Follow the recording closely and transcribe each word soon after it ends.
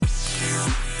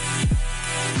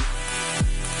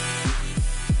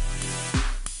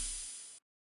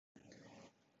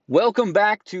Welcome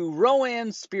back to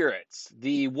Rowan Spirits,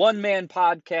 the one-man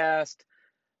podcast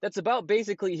that's about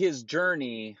basically his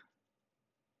journey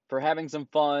for having some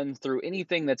fun through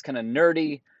anything that's kind of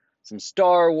nerdy, some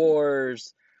Star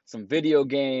Wars, some video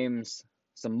games,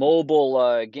 some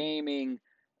mobile gaming,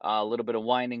 a little bit of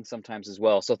whining sometimes as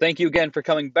well. So thank you again for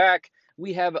coming back.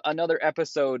 We have another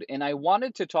episode, and I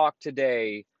wanted to talk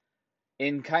today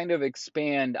and kind of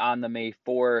expand on the May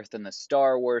 4th and the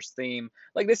Star Wars theme.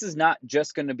 Like, this is not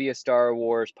just going to be a Star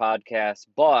Wars podcast,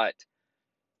 but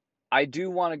I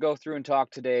do want to go through and talk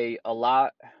today a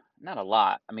lot. Not a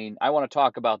lot. I mean, I want to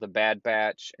talk about the Bad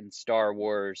Batch and Star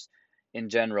Wars in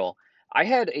general. I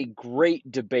had a great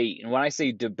debate. And when I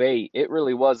say debate, it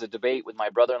really was a debate with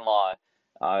my brother in law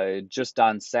just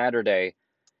on Saturday.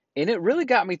 And it really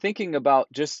got me thinking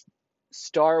about just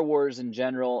Star Wars in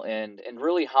general and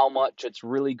really how much it's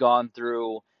really gone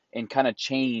through and kind of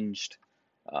changed,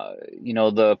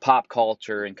 the pop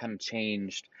culture and kind of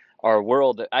changed our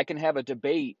world. I can have a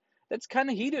debate that's kind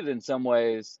of heated in some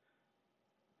ways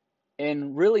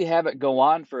and really have it go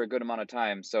on for a good amount of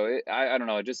time. So I don't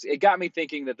know, it got me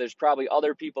thinking that there's probably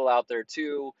other people out there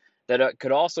too that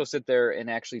could also sit there and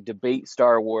actually debate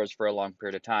Star Wars for a long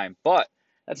period of time. But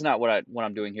that's not what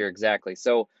I'm doing here exactly.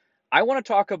 So I want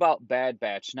to talk about Bad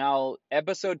Batch. Now,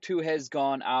 episode 2 has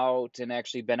gone out and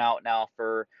actually been out now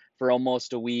for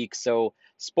almost a week. So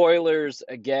spoilers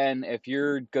again, if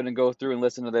you're going to go through and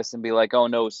listen to this and be like, "Oh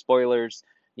no, spoilers."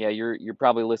 Yeah, you're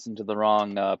probably listening to the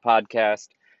wrong podcast.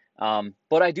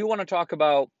 But I do want to talk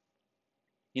about,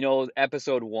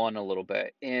 episode 1 a little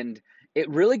bit. And it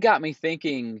really got me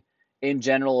thinking in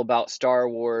general about Star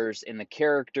Wars and the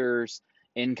characters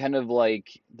and kind of like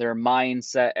their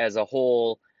mindset as a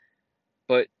whole.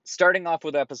 But starting off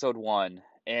with episode 1,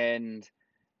 and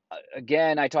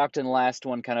again, I talked in the last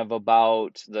one kind of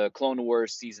about the Clone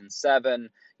Wars season 7,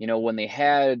 when they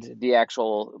had the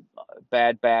actual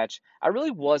Bad Batch. I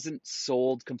really wasn't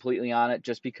sold completely on it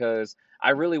just because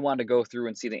I really wanted to go through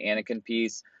and see the Anakin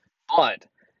piece. But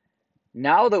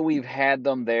now that we've had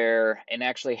them there and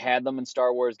actually had them in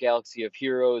Star Wars Galaxy of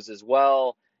Heroes as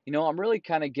well, I'm really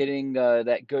kind of getting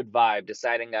that good vibe,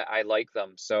 deciding that I like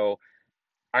them. So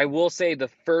I will say the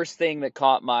first thing that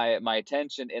caught my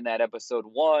attention in that episode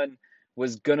 1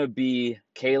 was gonna be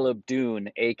Caleb Dune,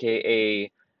 aka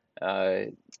uh,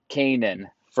 Kanan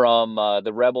from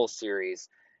the Rebel series.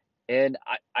 And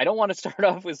I don't want to start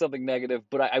off with something negative,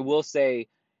 but I will say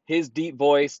his deep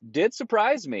voice did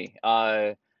surprise me.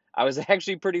 I was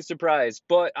actually pretty surprised.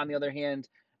 But on the other hand,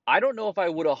 I don't know if I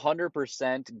would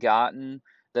 100% gotten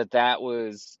that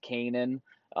was Kanan,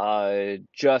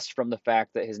 just from the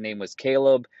fact that his name was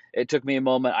Caleb. It took me a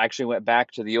moment. I actually went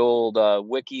back to the old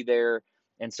wiki there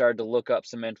and started to look up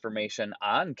some information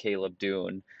on Caleb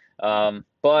Dune.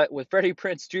 But with Freddie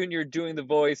Prinze Jr. doing the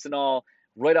voice and all,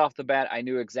 right off the bat, I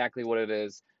knew exactly what it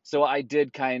is. So I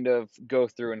did kind of go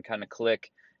through and kind of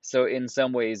click. So in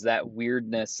some ways, that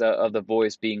weirdness of the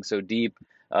voice being so deep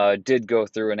did go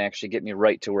through and actually get me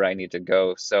right to where I need to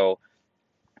go. So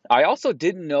I also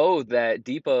didn't know that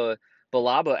Deepa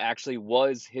Balaba actually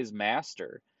was his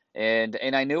master. And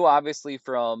I knew obviously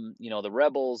from, the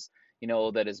rebels,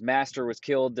 that his master was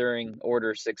killed during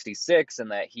Order 66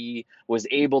 and that he was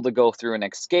able to go through and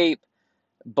escape.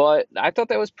 But I thought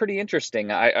that was pretty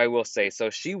interesting, I will say. So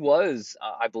she was,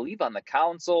 I believe, on the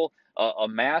council, a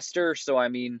master. So I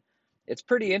mean, it's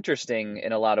pretty interesting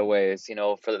in a lot of ways.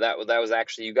 For that was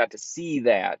actually, you got to see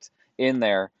that in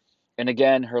there. And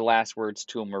again, her last words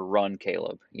to him were "Run,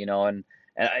 Caleb."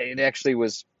 It actually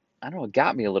was, I don't know, it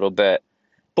got me a little bit.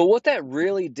 But what that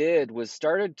really did was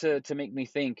started to make me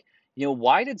think,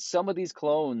 why did some of these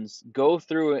clones go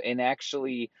through and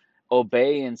actually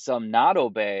obey and some not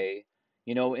obey?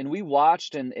 And we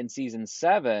watched in season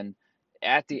 7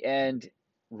 at the end,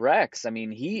 Rex. I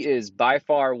mean, he is by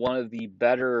far one of the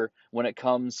better when it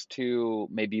comes to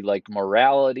maybe like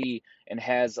morality and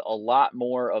has a lot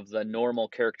more of the normal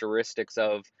characteristics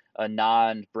of a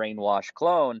non-brainwashed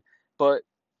clone. But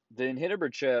the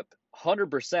inhibitor chip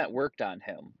 100% worked on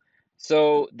him.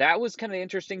 So that was kind of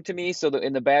interesting to me. So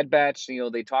in the Bad Batch,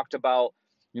 they talked about,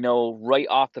 right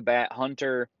off the bat,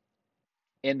 Hunter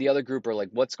and the other group are like,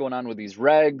 what's going on with these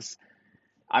regs?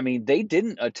 I mean, they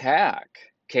didn't attack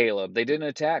Caleb. They didn't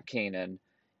attack Kanan,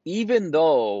 even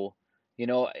though,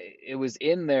 it was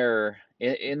in their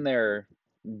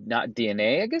not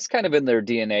DNA, I guess kind of in their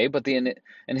DNA, but the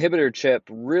inhibitor chip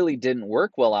really didn't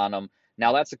work well on them.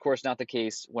 Now, that's of course not the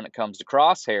case when it comes to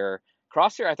Crosshair.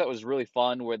 Crosshair, I thought was really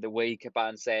fun, where the way he kept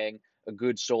on saying a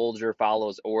good soldier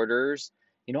follows orders.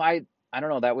 I don't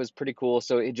know, that was pretty cool.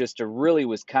 So it just really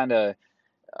was kind of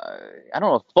I don't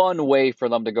know, a fun way for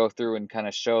them to go through and kind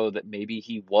of show that maybe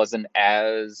he wasn't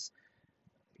as,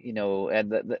 and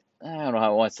I don't know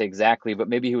how I want to say exactly, but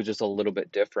maybe he was just a little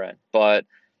bit different. But,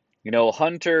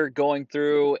 Hunter going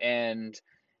through and,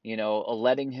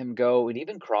 letting him go, and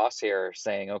even Crosshair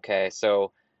saying, okay,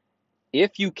 so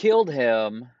if you killed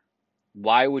him,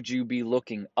 why would you be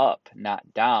looking up,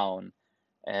 not down?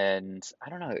 And I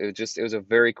don't know, it was a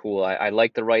very cool. I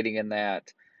like the writing in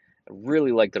that. I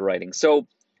really like the writing. So,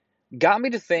 got me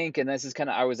to think, and this is kind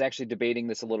of, I was actually debating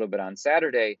this a little bit on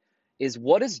Saturday, is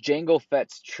what is Jango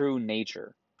Fett's true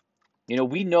nature?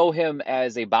 We know him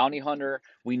as a bounty hunter.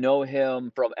 We know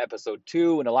him from episode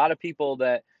 2, and a lot of people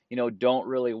that, don't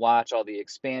really watch all the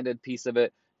expanded piece of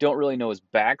it, don't really know his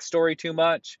backstory too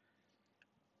much.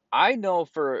 I know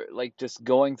for like just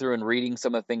going through and reading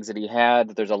some of the things that he had,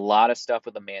 that there's a lot of stuff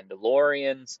with the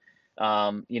Mandalorians.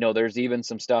 There's even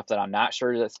some stuff that I'm not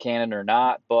sure that's canon or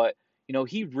not, but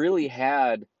he really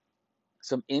had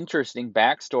some interesting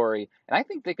backstory, and I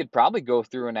think they could probably go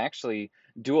through and actually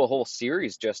do a whole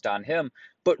series just on him.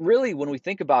 But really, when we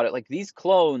think about it, like these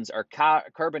clones are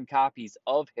carbon copies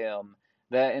of him,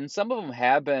 that, and some of them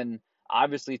have been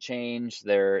obviously changed.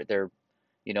 They're the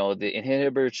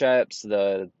inhibitor chips,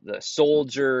 the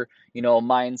soldier,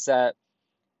 mindset,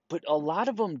 but a lot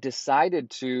of them decided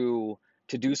to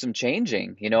do some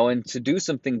changing, and to do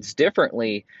some things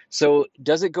differently. So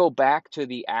does it go back to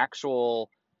the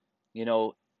actual, you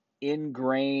know,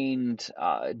 ingrained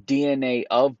DNA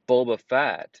of Boba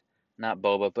Fett, not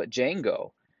Boba, but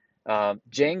Jango.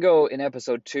 Jango in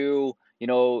episode 2,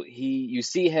 you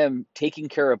see him taking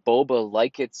care of Boba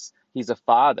like he's a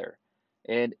father,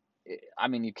 and I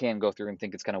mean, you can go through and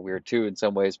think it's kind of weird too in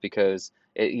some ways, because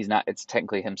he's not. It's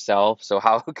technically himself. So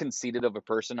how conceited of a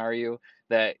person are you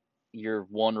that your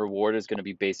one reward is going to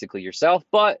be basically yourself?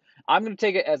 But I'm going to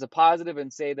take it as a positive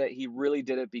and say that he really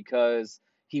did it because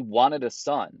he wanted a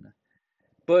son.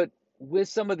 But with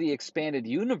some of the expanded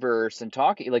universe and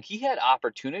talking, like he had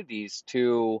opportunities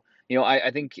to, I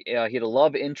think he had a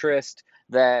love interest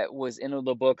that was in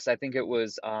the books. I think it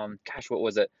was, gosh, what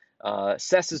was it?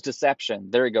 Cessa's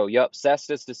Deception. There you go. Yep,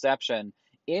 Cessa's Deception.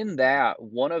 In that, uh,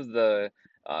 one of the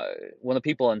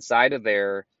people inside of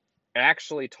there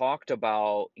actually talked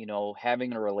about,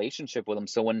 having a relationship with him.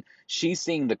 So when she's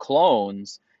seeing the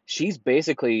clones, she's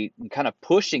basically kind of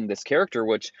pushing this character,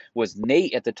 which was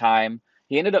Nate at the time.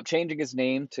 He ended up changing his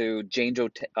name to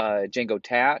Jango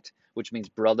Tat, which means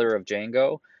brother of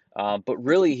Jango. But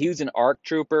really, he was an ARC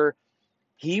trooper.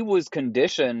 He was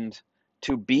conditioned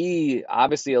to be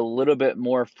obviously a little bit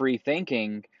more free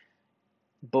thinking,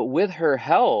 but with her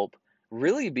help,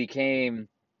 really became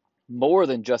more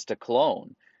than just a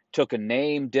clone. Took a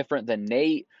name different than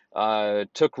Nate,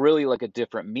 took really like a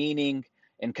different meaning,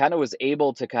 and kind of was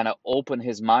able to kind of open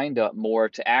his mind up more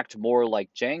to act more like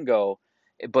Django.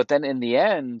 But then in the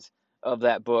end of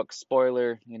that book,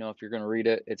 spoiler, if you're going to read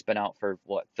it, it's been out for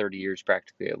what, 30 years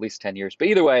practically, at least 10 years. But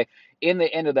either way, in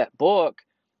the end of that book,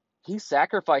 he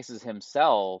sacrifices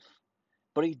himself,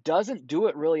 but he doesn't do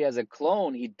it really as a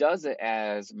clone. He does it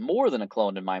as more than a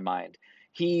clone in my mind.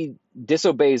 He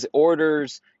disobeys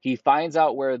orders. He finds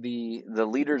out where the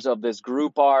leaders of this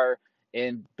group are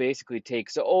and basically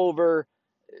takes over.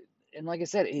 And like I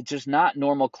said, it's just not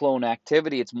normal clone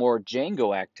activity. It's more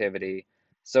Django activity.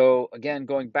 So again,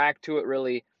 going back to it,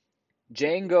 really,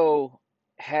 Django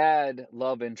had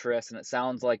love interests, and it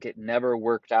sounds like it never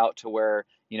worked out to where,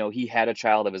 he had a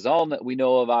child of his own that we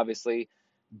know of, obviously.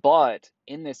 But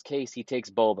in this case, he takes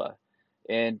Boba.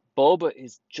 And Boba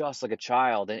is just like a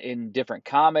child. And in different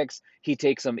comics, he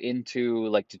takes him into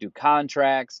like to do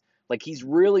contracts. Like he's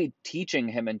really teaching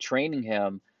him and training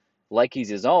him like he's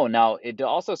his own. Now, it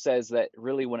also says that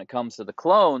really when it comes to the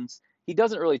clones, he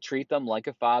doesn't really treat them like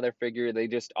a father figure. They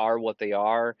just are what they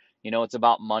are. It's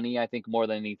about money, I think, more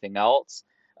than anything else.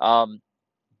 Um,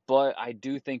 but I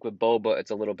do think with Boba,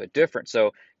 it's a little bit different.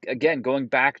 So again, going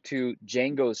back to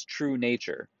Django's true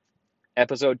nature,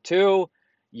 episode 2,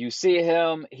 you see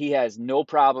him. He has no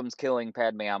problems killing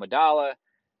Padme Amidala.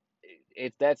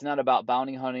 That's not about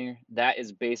bounty hunting. That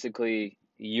is basically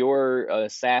your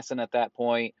assassin at that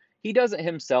point. He doesn't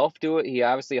himself do it. He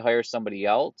obviously hires somebody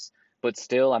else, but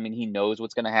still, I mean, he knows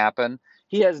what's going to happen.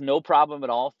 He has no problem at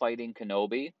all fighting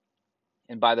Kenobi.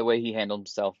 And by the way, he handled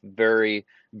himself very,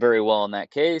 very well in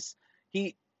that case.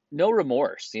 He No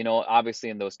remorse, obviously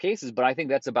in those cases, but I think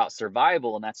that's about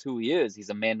survival, and that's who he is. He's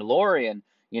a Mandalorian,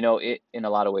 in a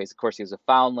lot of ways. Of course, he was a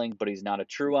foundling, but he's not a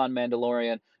true on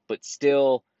Mandalorian. But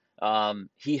still,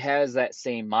 he has that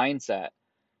same mindset.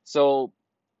 So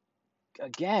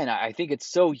again, I think it's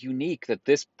so unique that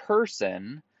this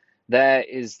person that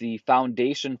is the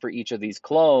foundation for each of these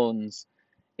clones,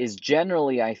 is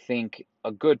generally, I think,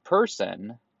 a good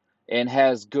person and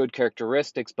has good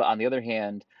characteristics, but on the other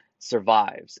hand,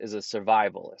 survives, is a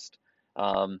survivalist.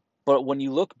 But when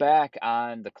you look back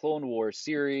on the Clone Wars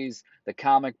series, the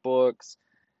comic books,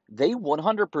 they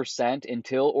 100%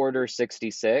 until Order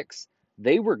 66,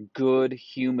 they were good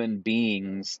human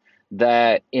beings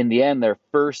that in the end their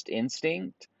first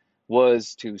instinct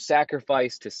was to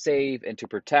sacrifice, to save, and to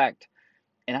protect.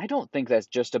 And I don't think that's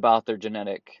just about their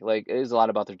genetic, like it is a lot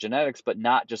about their genetics, but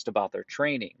not just about their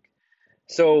training.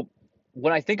 So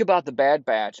when I think about the Bad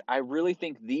Batch, I really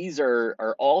think these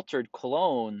are altered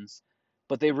clones,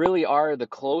 but they really are the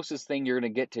closest thing you're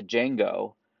going to get to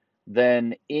Jango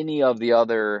than any of the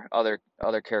other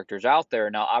characters out there.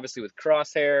 Now, obviously with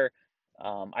Crosshair,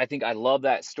 I think I love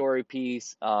that story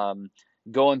piece,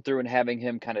 going through and having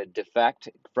him kind of defect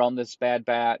from this Bad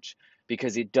Batch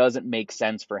because it doesn't make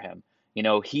sense for him. You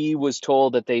know, he was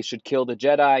told that they should kill the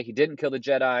Jedi. He didn't kill the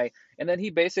Jedi, and then he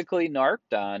basically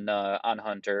narked on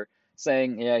Hunter,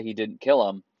 saying, yeah, he didn't kill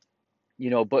him.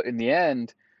 You know, but in the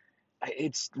end,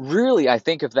 it's really, I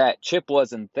think if that chip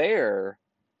wasn't there,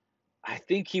 I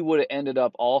think he would have ended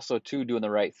up also too doing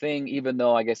the right thing, even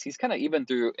though I guess he's kind of even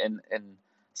through in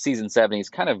season 7, he's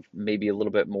kind of maybe a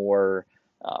little bit more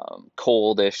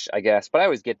coldish, I guess. But I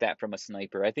always get that from a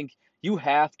sniper. I think you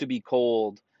have to be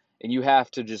cold and you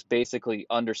have to just basically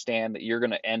understand that you're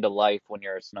going to end a life when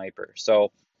you're a sniper.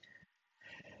 So,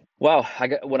 wow,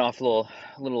 went off a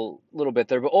little bit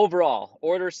there, but overall,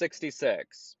 Order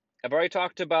 66. I've already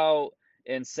talked about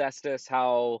in Cestus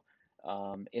how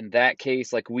in that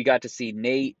case, like we got to see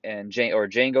Nate and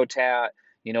Jango Tat,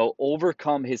 you know,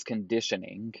 overcome his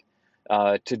conditioning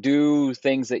to do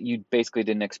things that you basically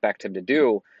didn't expect him to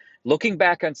do. Looking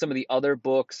back on some of the other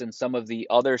books and some of the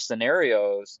other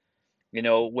scenarios, you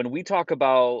know, when we talk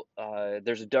about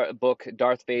there's a book,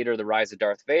 Darth Vader, The Rise of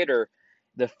Darth Vader,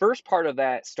 the first part of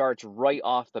that starts right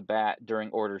off the bat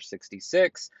during Order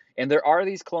 66. And there are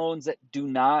these clones that do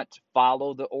not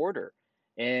follow the order.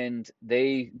 And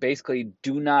they basically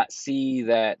do not see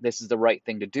that this is the right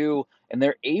thing to do. And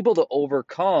they're able to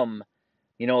overcome,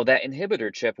 you know, that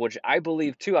inhibitor chip, which I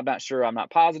believe too. I'm not sure, I'm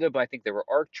not positive, but I think they were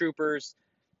ARC troopers.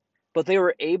 But they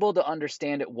were able to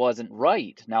understand it wasn't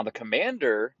right. Now, the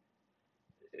commander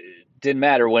didn't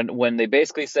matter when they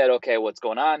basically said, okay, what's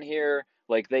going on here?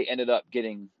 Like they ended up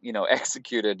getting, you know,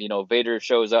 executed. You know, Vader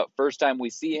shows up first time we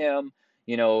see him,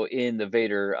 you know, in the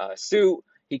Vader suit.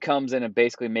 He comes in and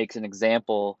basically makes an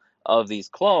example of these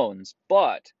clones.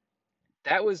 But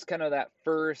that was kind of that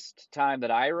first time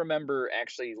that I remember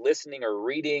actually listening or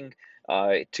reading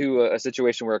to a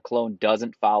situation where a clone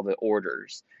doesn't follow the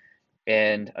orders.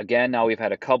 And again, now we've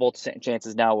had a couple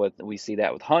chances now with we see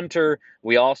that with Hunter.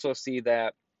 We also see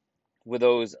that with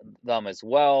them as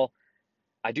well.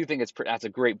 I do think that's a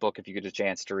great book if you get a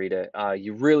chance to read it.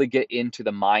 You really get into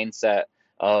the mindset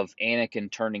of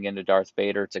Anakin turning into Darth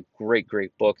Vader. It's a great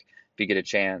book if you get a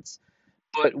chance.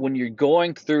 But when you're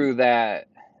going through that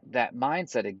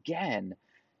mindset again,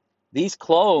 these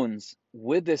clones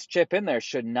with this chip in there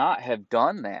should not have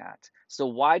done that. So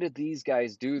why did these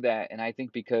guys do that? And I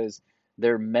think because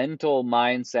their mental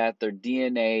mindset, their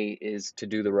DNA is to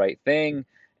do the right thing.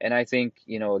 And I think,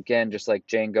 you know, again, just like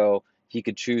Django, he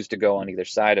could choose to go on either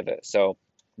side of it. So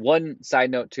one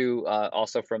side note too,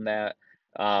 also from that,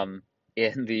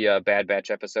 in the Bad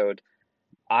Batch episode,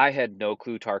 I had no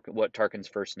clue what Tarkin's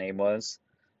first name was.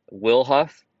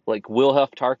 Wilhuff, like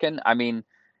Wilhuff Tarkin. I mean,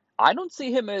 I don't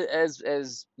see him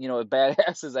as you know, a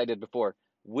badass as I did before.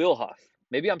 Wilhuff.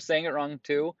 Maybe I'm saying it wrong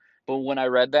too, but when I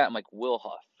read that, I'm like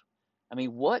Wilhuff. I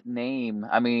mean, what name?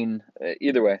 I mean,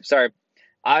 either way. Sorry,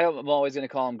 I'm always gonna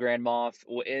call him Grand Moff.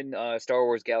 In Star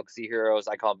Wars Galaxy Heroes,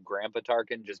 I call him Grandpa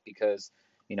Tarkin just because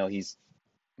you know he's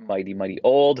mighty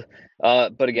old.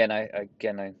 But again I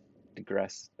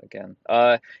digress again.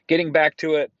 Getting back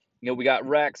to it, you know, we got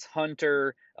Rex,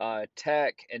 Hunter,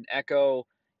 Tech, and Echo.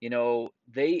 You know,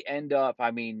 they end up,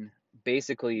 I mean,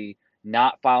 basically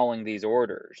not following these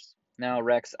orders. Now,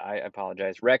 Rex, I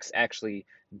apologize. Rex actually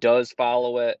does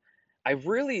follow it. I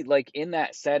really like in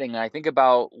that setting. I think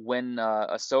about when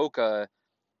Ahsoka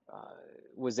uh,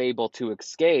 was able to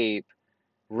escape.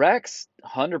 Rex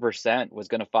 100% was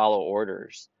going to follow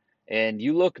orders. And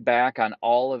you look back on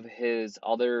all of his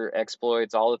other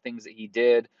exploits, all the things that he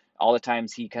did, all the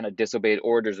times he kind of disobeyed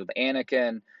orders with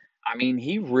Anakin. I mean,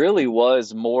 he really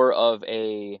was more of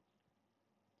a,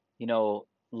 you know,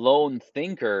 lone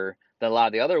thinker than a lot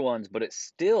of the other ones, but it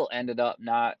still ended up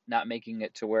not making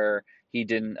it to where he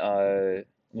didn't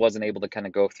wasn't able to kind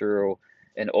of go through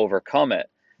and overcome it.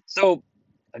 So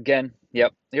Again,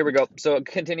 yep. Here we go. So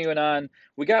continuing on,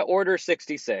 we got Order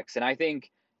 66, and I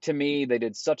think to me they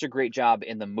did such a great job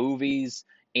in the movies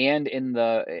and in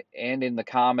the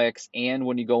comics and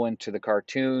when you go into the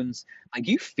cartoons. Like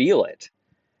you feel it.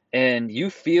 And you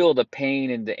feel the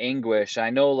pain and the anguish. I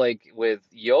know, like with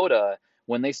Yoda,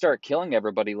 when they start killing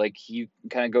everybody, like he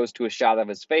kind of goes to a shot of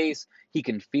his face, he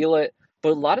can feel it,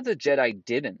 but a lot of the Jedi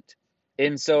didn't.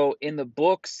 And so in the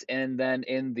books and then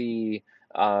in the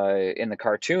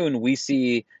cartoon, we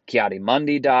see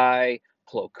Ki-Adi-Mundi die,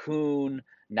 Plo Koon.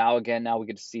 Now we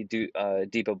get to see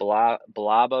Deepa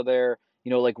Billaba there.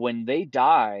 You know, like when they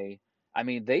die, I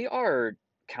mean, they are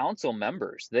council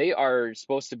members. They are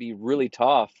supposed to be really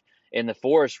tough in the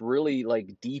force, really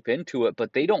like deep into it,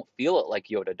 but they don't feel it like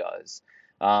Yoda does.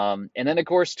 And then of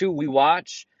course too, we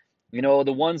watch, you know,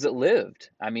 the ones that lived.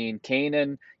 I mean,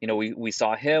 Kanan, you know, we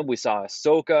saw him, we saw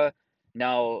Ahsoka.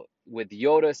 Now with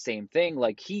Yoda, same thing.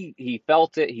 Like he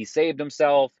felt it, he saved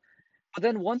himself. But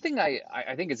then one thing I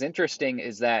think is interesting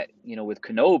is that, you know, with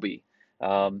Kenobi,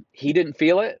 he didn't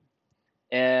feel it,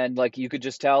 and like you could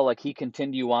just tell like he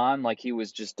continue on like he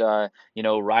was just you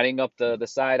know, riding up the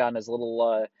side on his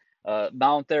little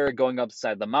mount there, going up the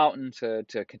side of the mountain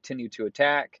to continue to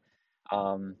attack.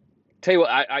 um Tell you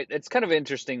what, it's kind of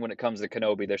interesting when it comes to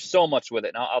Kenobi. There's so much with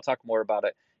it, and I'll talk more about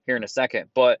it here in a second,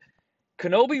 but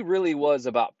Kenobi really was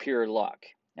about pure luck.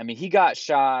 I mean, he got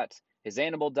shot, his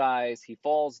animal dies, he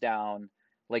falls down.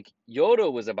 Like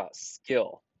Yoda was about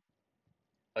skill.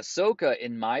 Ahsoka,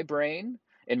 in my brain,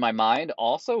 in my mind,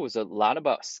 also was a lot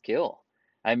about skill.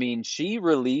 I mean, she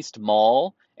released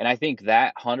Maul, and I think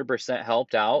that 100%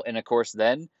 helped out. And of course,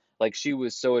 then, like, she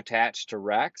was so attached to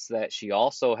Rex that she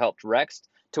also helped Rex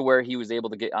to where he was able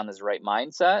to get on his right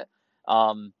mindset.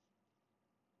 Um,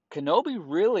 Kenobi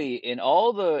really, in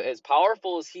all the, as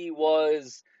powerful as he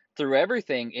was through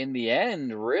everything, in the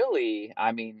end, really,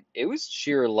 I mean, it was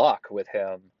sheer luck with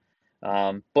him.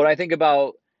 But I think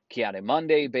about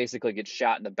Ki-Adi-Mundi basically gets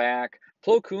shot in the back.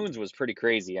 Plo Koon's was pretty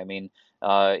crazy. I mean,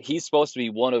 he's supposed to be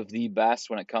one of the best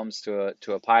when it comes to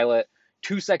a pilot.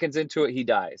 2 seconds into it, he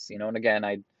dies. You know, and again,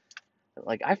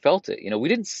 I felt it. You know, we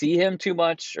didn't see him too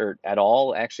much or at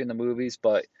all actually in the movies,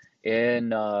 but in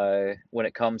when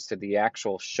it comes to the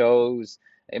actual shows,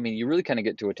 I mean, you really kind of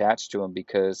get to attach to him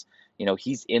because, you know,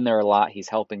 he's in there a lot. He's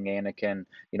helping Anakin.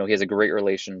 You know, he has a great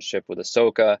relationship with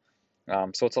Ahsoka.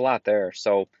 So it's a lot there.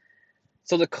 So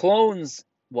the clones,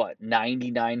 what,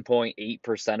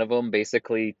 99.8% of them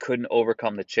basically couldn't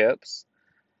overcome the chips,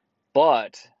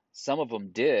 but some of them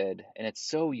did, and it's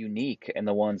so unique in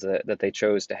the ones that they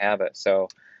chose to have it. So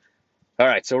all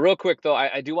right, so real quick though,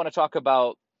 I do want to talk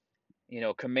about, you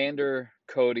know, Commander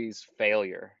Cody's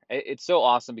failure. It's so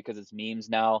awesome because it's memes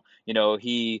now. You know,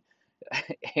 he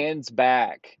hands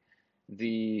back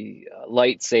the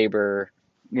lightsaber,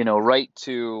 you know, right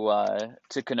to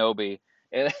Kenobi.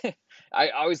 And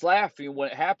I always laugh when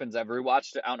it happens. I've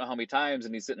rewatched it I don't know how many times,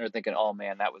 and he's sitting there thinking, "Oh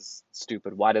man, that was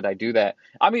stupid. Why did I do that?"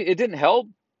 I mean, it didn't help.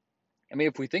 I mean,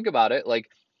 if we think about it, like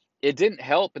it didn't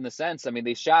help in the sense, I mean,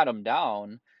 they shot him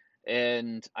down,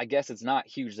 and I guess it's not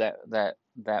huge that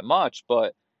much,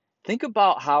 but think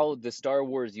about how the Star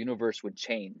Wars universe would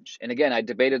change. And again, I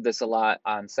debated this a lot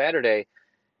on Saturday.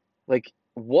 Like,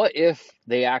 what if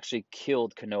they actually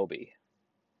killed Kenobi?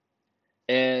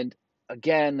 And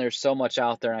again, there's so much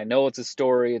out there. I know it's a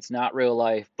story, it's not real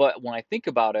life, but when I think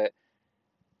about it,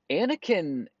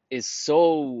 Anakin is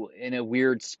so in a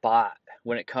weird spot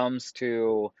when it comes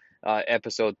to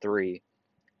episode three.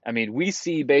 I mean, we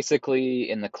see basically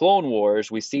in the Clone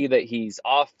Wars, we see that he's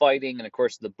off fighting, and of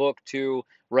course, the book too,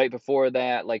 right before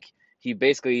that, like he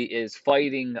basically is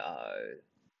fighting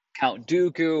Count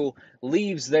Dooku,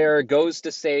 leaves there, goes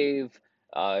to save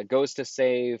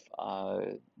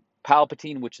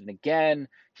Palpatine, which and again,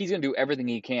 he's gonna do everything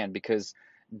he can because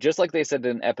just like they said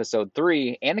in episode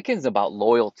three, Anakin's about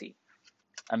loyalty.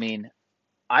 I mean,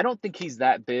 I don't think he's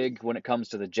that big when it comes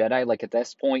to the Jedi. Like at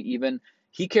this point, even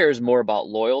he cares more about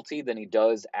loyalty than he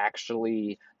does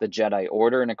actually the Jedi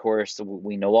Order. And of course,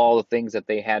 we know all the things that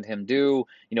they had him do.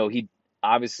 You know, he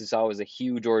obviously saw it was a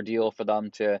huge ordeal for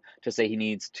them to say he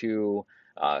needs to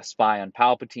spy on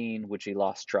Palpatine, which he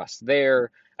lost trust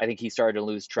there. I think he started to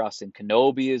lose trust in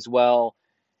Kenobi as well,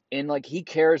 and like he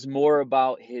cares more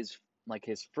about his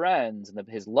friends and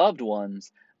his loved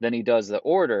ones than he does the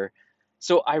order.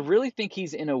 So I really think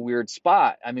he's in a weird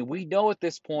spot. I mean, we know at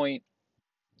this point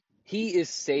he is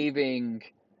saving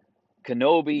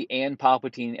Kenobi and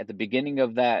Palpatine at the beginning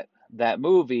of that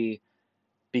movie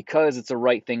because it's the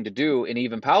right thing to do. And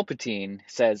even Palpatine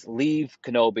says, "Leave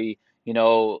Kenobi." You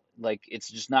know, like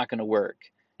it's just not going to work.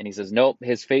 And he says, "Nope,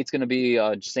 his fate's going to be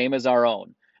same as our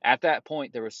own." At that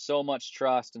point, there was so much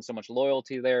trust and so much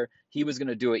loyalty there. He was going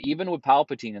to do it. Even with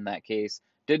Palpatine in that case,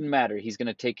 didn't matter. He's going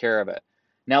to take care of it.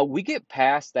 Now we get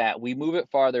past that. We move it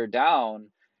farther down.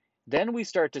 Then we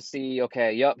start to see,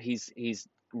 okay, yep, he's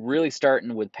really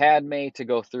starting with Padme to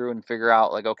go through and figure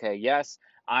out like, okay, yes,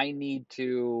 I need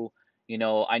to,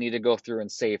 I need to go through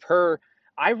and save her.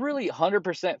 I really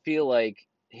 100% feel like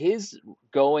his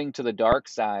going to the dark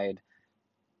side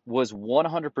was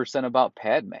 100% about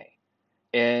Padme.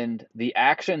 And the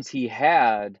actions he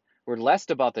had were less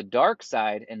about the dark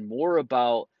side and more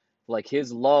about like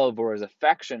his love or his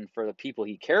affection for the people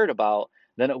he cared about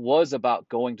than it was about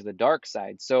going to the dark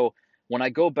side. So when I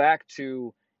go back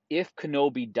to if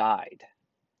Kenobi died,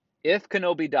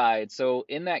 so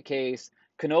in that case,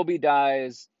 Kenobi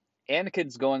dies,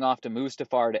 Anakin's going off to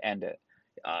Mustafar to end it.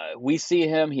 We see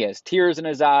him, he has tears in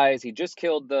his eyes, he just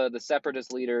killed the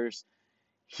separatist leaders.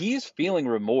 He's feeling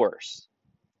remorse.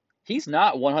 He's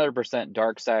not 100%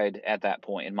 dark side at that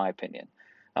point, in my opinion.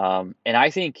 And I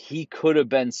think he could have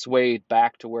been swayed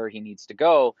back to where he needs to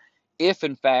go if,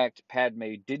 in fact,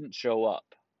 Padme didn't show up.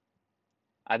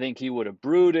 I think he would have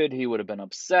brooded, he would have been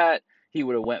upset, he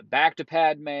would have went back to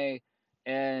Padme,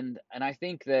 and I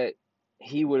think that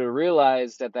he would have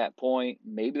realized at that point,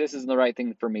 maybe this isn't the right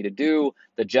thing for me to do.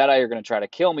 The Jedi are going to try to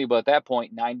kill me, but at that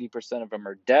point, 90% of them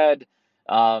are dead.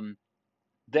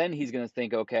 Then he's going to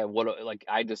think, okay, what, like,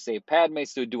 I just saved Padme,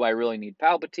 so do I really need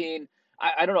Palpatine?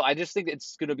 I don't know. I just think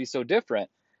it's going to be so different.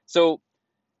 So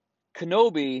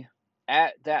Kenobi,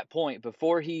 at that point,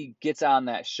 before he gets on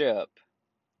that ship,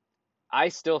 I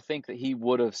still think that he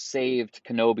would have saved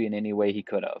Kenobi in any way he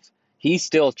could have. He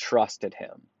still trusted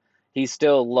him. He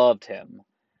still loved him.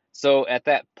 So at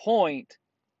that point,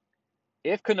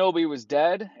 if Kenobi was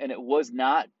dead and it was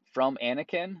not from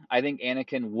Anakin, I think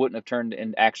Anakin wouldn't have turned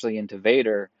actually into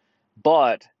Vader.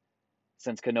 But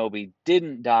since Kenobi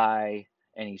didn't die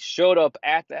and he showed up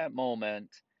at that moment,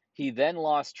 he then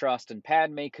lost trust in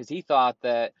Padme because he thought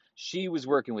that she was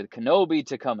working with Kenobi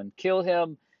to come and kill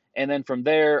him. And then from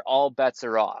there, all bets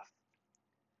are off.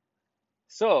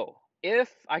 So if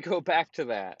I go back to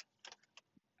that,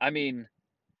 I mean,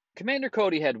 Commander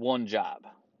Cody had one job.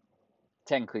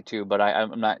 Technically two, but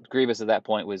I'm not. Grievous at that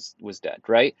point was dead,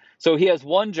 right? So he has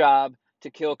one job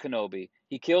to kill Kenobi.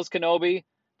 He kills Kenobi,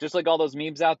 just like all those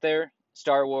memes out there.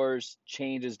 Star Wars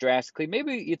changes drastically.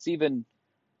 Maybe it's even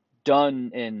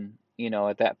done in,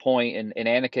 at that point, and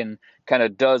Anakin kind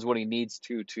of does what he needs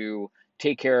to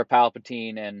take care of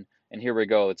Palpatine, and here we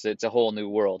go. It's a whole new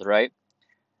world, right?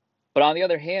 But on the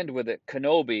other hand, with it,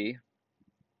 Kenobi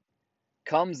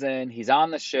comes in, he's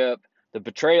on the ship, the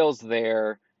betrayal's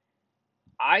there.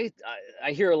 I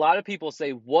hear a lot of people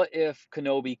say, what if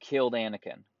Kenobi killed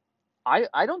Anakin?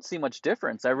 I don't see much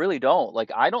difference. I really don't.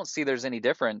 Like, I don't see there's any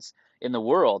difference in the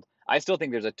world. I still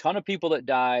think there's a ton of people that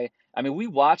die. I mean, we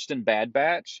watched in Bad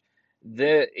Batch,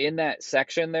 in that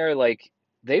section there, like,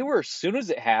 they were, as soon as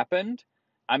it happened,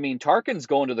 I mean, Tarkin's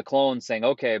going to the clones saying,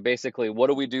 okay, basically, what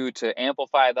do we do to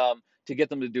amplify them, to get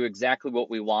them to do exactly what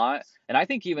we want? And I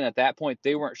think even at that point,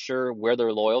 they weren't sure where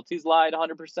their loyalties lied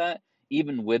 100%,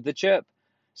 even with the chip.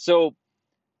 So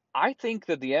I think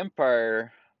that the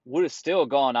Empire would have still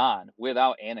gone on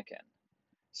without Anakin.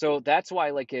 So that's why,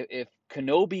 like, if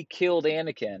Kenobi killed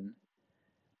Anakin,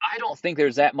 I don't think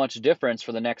there's that much difference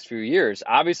for the next few years.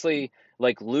 Obviously,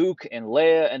 like Luke and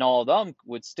Leia and all of them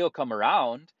would still come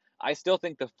around. I still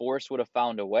think the Force would have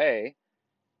found a way.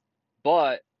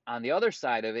 But on the other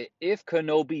side of it, if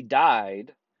Kenobi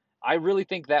died, I really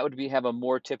think that would have a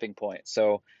more tipping point.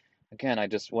 So again, I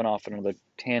just went off on another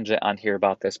tangent on here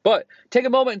about this, but take a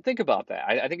moment and think about that.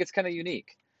 I think it's kind of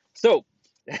unique. So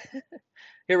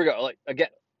here we go.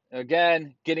 Like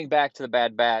again, getting back to the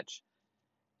Bad Batch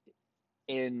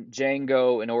in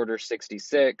Django in Order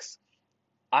 66.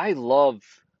 I love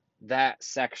that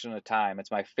section of time.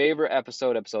 It's my favorite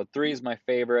episode. Episode 3 is my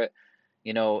favorite,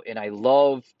 and I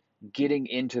love getting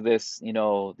into this,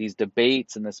 these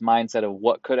debates and this mindset of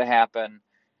what could have happened.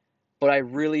 But I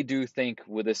really do think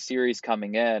with this series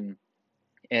coming in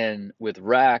and with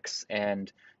Rex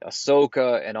and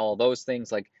Ahsoka and all those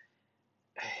things, like,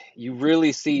 you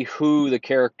really see who the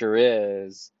character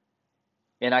is.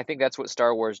 And I think that's what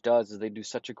Star Wars does, is they do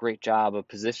such a great job of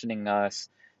positioning us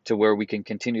to where we can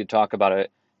continue to talk about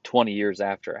it 20 years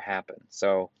after it happened.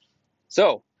 So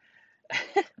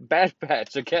Bad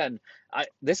Batch again.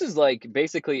 This is like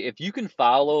basically, if you can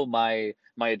follow my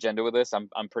agenda with this,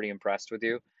 I'm pretty impressed with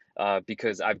you.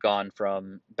 Because I've gone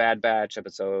from Bad Batch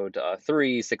episode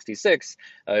 3, 66,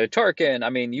 Tarkin. I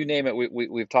mean, you name it,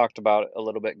 we've talked about a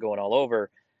little bit, going all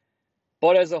over.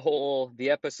 But as a whole,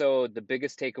 the episode, the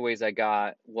biggest takeaways I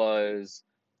got was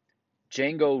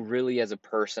Django really as a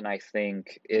person, I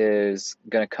think, is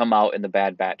going to come out in the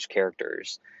Bad Batch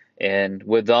characters. And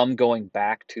with them going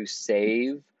back to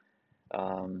save,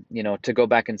 to go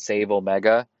back and save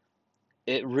Omega,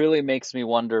 it really makes me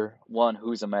wonder, one,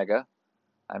 who's Omega?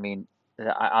 I mean,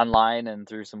 online and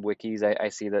through some wikis, I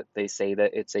see that they say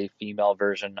that it's a female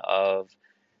version of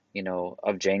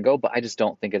Django, but I just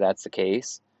don't think that that's the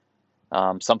case.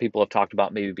 Some people have talked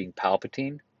about maybe being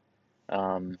Palpatine.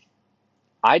 Um,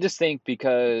 I just think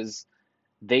because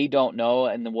they don't know,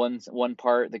 and the one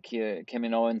part that Kim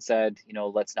and Owen said,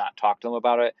 let's not talk to them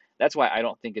about it. That's why I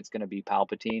don't think it's going to be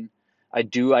Palpatine.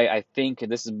 I think,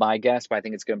 and this is my guess, but I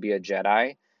think it's going to be a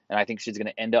Jedi, and I think she's going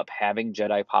to end up having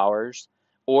Jedi powers.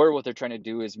 Or what they're trying to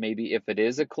do is maybe if it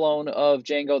is a clone of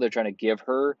Jango, they're trying to give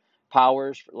her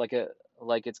powers like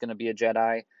it's going to be a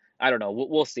Jedi. I don't know.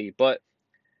 We'll see, but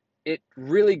it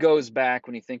really goes back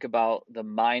when you think about the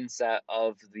mindset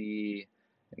of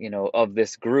of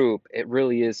this group. It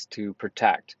really is to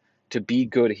protect, to be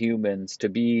good humans, to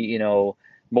be,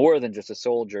 more than just a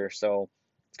soldier. So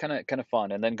it's kind of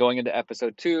fun. And then going into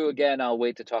episode 2, again, I'll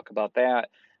wait to talk about that.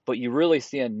 But you really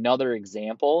see another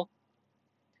example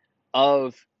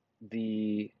of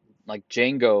the like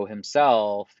Django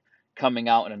himself coming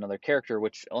out in another character,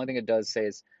 which the only thing it does say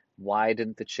is why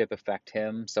didn't the chip affect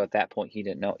him? So at that point he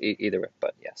didn't know either.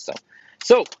 But yeah,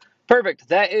 so perfect.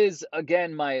 That is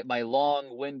again my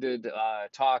long-winded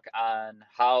talk on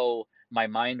how my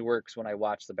mind works when I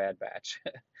watch The Bad Batch.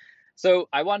 So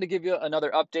I wanted to give you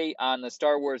another update on the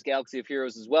Star Wars Galaxy of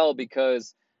Heroes as well,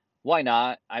 because why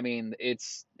not? I mean,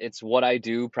 it's what I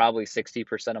do probably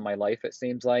 60% of my life, it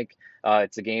seems like.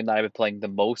 It's a game that I've been playing the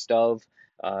most of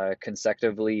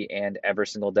consecutively and every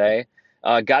single day.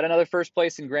 Got another first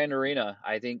place in Grand Arena.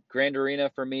 I think Grand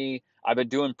Arena for me, I've been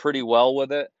doing pretty well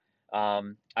with it.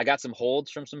 I got some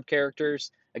holds from some characters.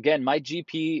 Again, my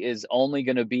GP is only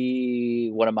going to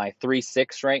be, what am I,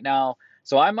 3.6 right now.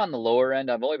 So I'm on the lower end.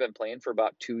 I've only been playing for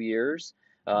about 2 years.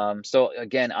 So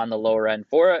again, on the lower end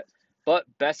for it. But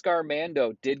Beskar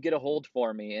Mando did get a hold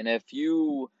for me. And if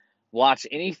you watch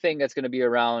anything that's going to be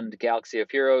around Galaxy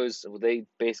of Heroes, they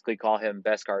basically call him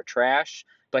Beskar Trash.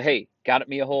 But hey, got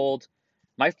me a hold.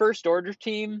 My first order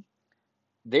team,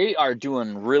 they are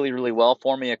doing really, really well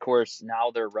for me. Of course,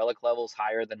 now their relic level's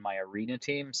higher than my arena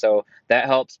team, so that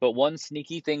helps. But one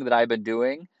sneaky thing that I've been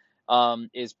doing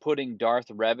is putting Darth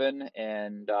Revan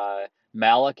and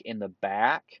Malik in the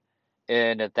back.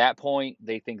 And at that point,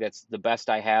 they think that's the best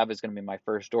I have is going to be my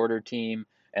first order team.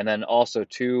 And then also,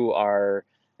 two are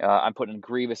I'm putting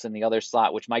Grievous in the other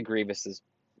slot, which my Grievous is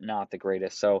not the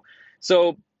greatest. So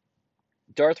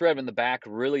Darth Revan in the back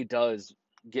really does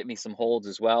get me some holds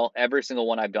as well. Every single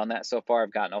one I've done that so far,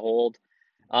 I've gotten a hold.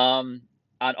 On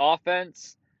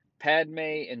offense, Padme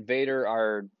and Vader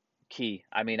are key.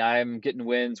 I mean, I'm getting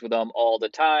wins with them all the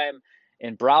time.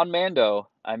 And Brown Mando,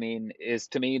 I mean, is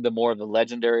to me the more of the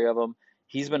legendary of them.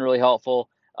 He's been really helpful.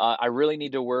 I really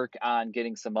need to work on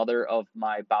getting some other of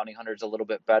my bounty hunters a little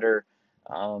bit better.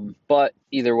 But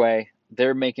either way,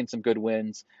 they're making some good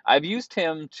wins. I've used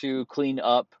him to clean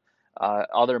up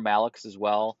other Maliks as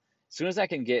well. As soon as I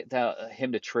can get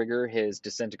him to trigger his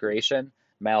disintegration,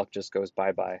 Malik just goes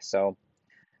bye-bye. So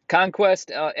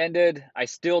Conquest ended. I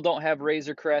still don't have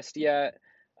Razor Crest yet.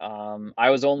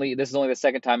 This is only the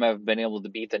second time I've been able to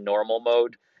beat the normal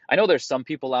mode. I know there's some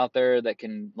people out there that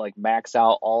can like max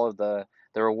out all of the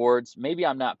rewards. Maybe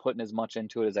I'm not putting as much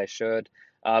into it as I should.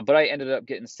 But I ended up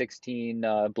getting 16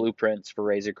 blueprints for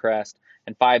Razor Crest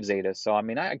and 5 Zetas. So I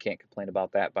mean, I can't complain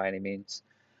about that by any means.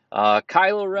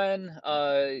 Kylo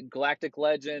Ren, Galactic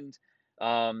Legend.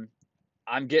 I'm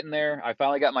getting there. I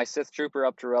finally got my Sith Trooper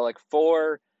up to Relic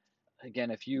 4.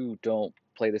 Again, if you don't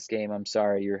play this game, I'm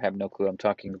sorry, you have no clue what I'm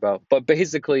talking about. But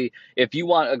basically, if you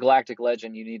want a Galactic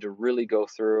Legend, you need to really go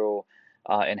through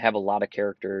and have a lot of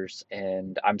characters.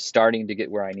 And I'm starting to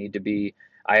get where I need to be.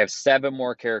 I have 7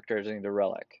 more characters in the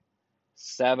Relic.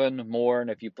 7 more.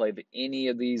 And if you play any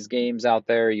of these games out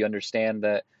there, you understand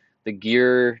that the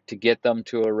gear to get them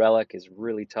to a Relic is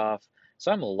really tough.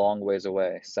 So I'm a long ways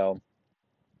away.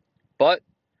 But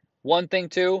one thing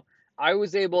too, I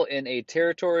was able in a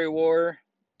territory war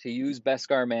to use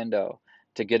Beskar Mando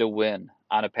to get a win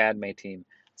on a Padme team.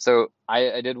 So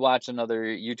I did watch another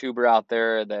YouTuber out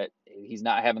there that he's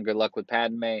not having good luck with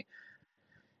Padme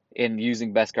in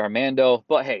using Beskar Mando,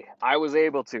 but hey, I was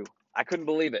able to. I couldn't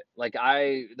believe it.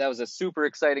 That was a super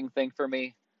exciting thing for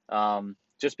me.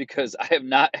 Just because I have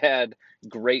not had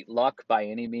great luck by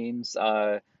any means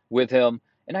with him.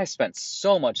 And I spent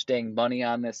so much dang money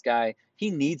on this guy.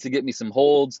 He needs to get me some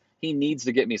holds. He needs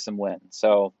to get me some wins.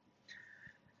 So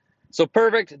So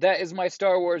perfect. That is my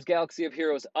Star Wars Galaxy of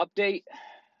Heroes update.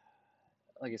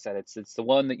 Like I said, it's the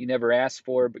one that you never asked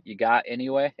for, but you got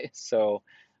anyway. So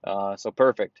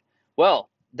perfect. Well,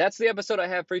 that's the episode I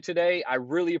have for you today. I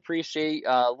really appreciate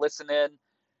listening.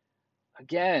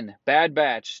 Again, Bad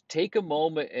Batch. Take a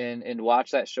moment and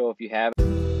watch that show if you haven't.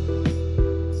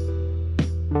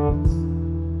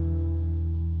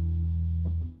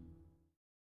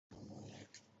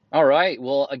 All right.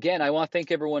 Well, again, I want to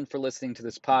thank everyone for listening to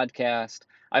this podcast.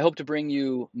 I hope to bring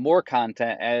you more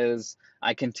content as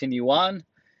I continue on.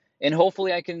 And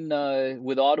hopefully I can,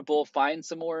 with Audible, find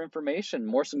some more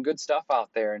information, some good stuff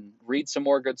out there, and read some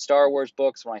more good Star Wars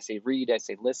books. When I say read, I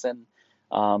say listen.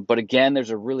 But again, there's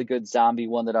a really good zombie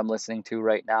one that I'm listening to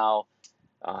right now.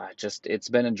 It's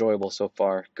been enjoyable so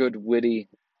far. Good, witty.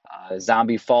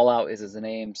 Zombie Fallout is his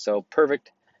name. So perfect.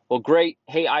 Well, great.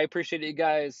 Hey, I appreciate it, you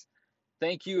guys.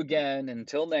 Thank you again.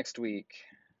 Until next week,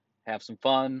 have some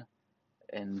fun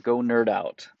and go nerd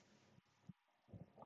out.